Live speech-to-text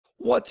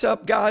What's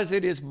up, guys?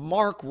 It is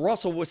Mark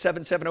Russell with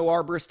 770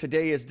 Arborist.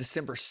 Today is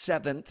December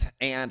 7th,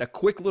 and a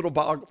quick little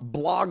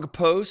blog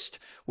post,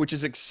 which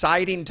is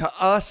exciting to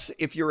us.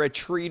 If you're a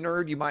tree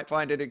nerd, you might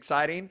find it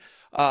exciting.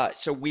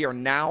 So we are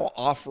now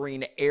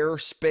offering air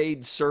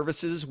spade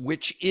services,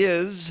 which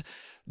is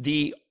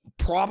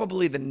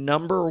probably the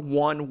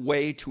 #1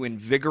 way to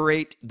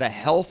invigorate the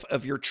health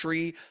of your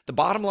tree. The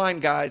bottom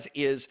line, guys,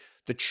 is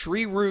the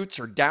tree roots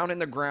are down in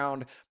the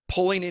ground,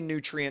 pulling in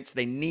nutrients.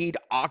 They need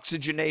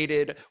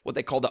oxygenated, what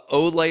they call the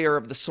O layer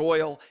of the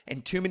soil,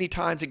 and too many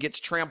times it gets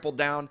trampled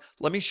down.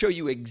 Let me show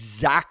you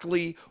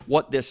exactly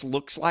what this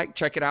looks like.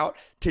 Check it out.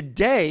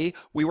 Today,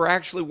 we were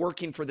actually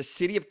working for the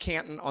City of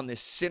Canton on this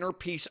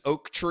centerpiece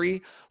oak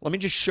tree. Let me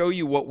just show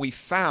you what we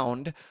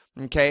found.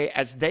 Okay,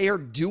 as they are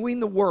doing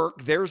the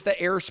work, there's the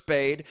air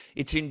spade.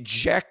 It's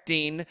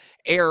injecting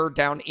air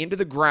down into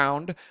the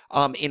ground.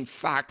 In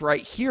fact,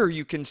 right here,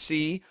 you can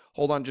see,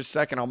 hold on just a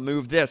second, I'll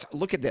move this.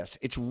 Look at this.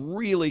 It's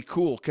really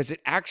cool because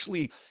it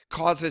actually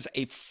causes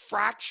a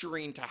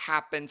fracturing to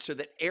happen so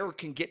that air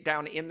can get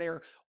down in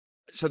there,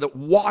 so that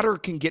water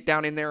can get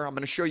down in there. I'm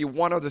going to show you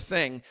one other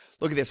thing.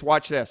 Look at this.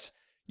 Watch this.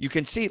 You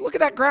can see, look at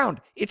that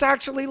ground. It's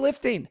actually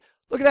lifting.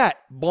 Look at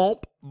that.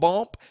 Bump,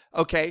 bump.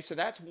 Okay, so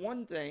that's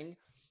one thing.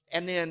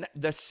 And then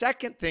the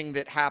second thing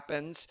that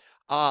happens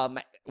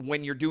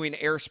when you're doing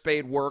air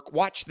spade work,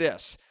 watch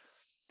this.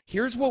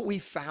 Here's what we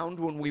found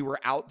when we were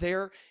out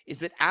there is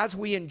that as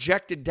we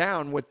injected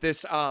down with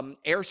this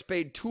air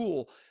spade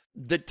tool,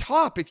 the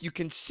top, if you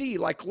can see,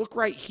 like look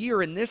right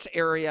here in this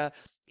area,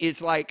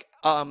 is like,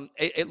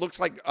 it looks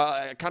like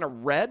kind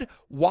of red.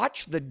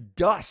 Watch the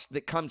dust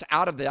that comes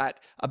out of that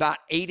about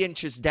 8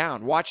 inches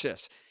down. Watch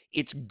this.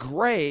 It's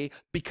gray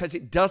because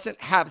it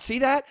doesn't have, see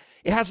that?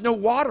 It has no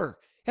water.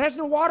 It has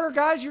no water,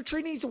 guys. Your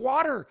tree needs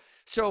water.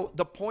 So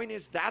the point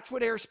is, that's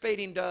what air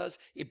spading does.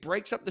 It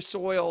breaks up the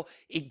soil.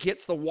 It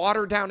gets the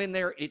water down in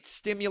there. It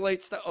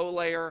stimulates the O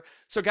layer.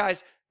 So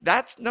guys,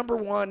 that's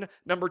 #1.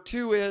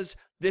 #2 is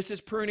this is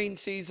pruning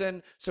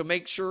season. So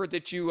make sure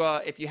that you,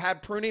 if you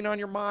have pruning on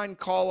your mind,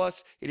 call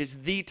us. It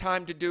is the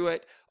time to do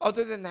it.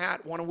 Other than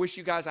that, want to wish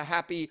you guys a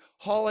happy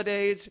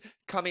holidays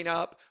coming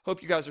up.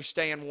 Hope you guys are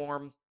staying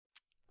warm.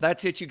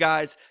 That's it, you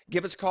guys.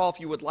 Give us a call if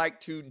you would like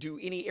to do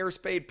any air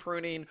spade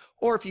pruning,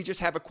 or if you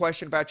just have a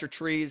question about your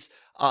trees.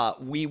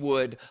 We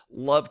would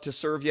love to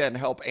serve you and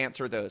help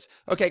answer those.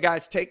 Okay,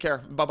 guys, take care.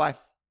 Bye-bye.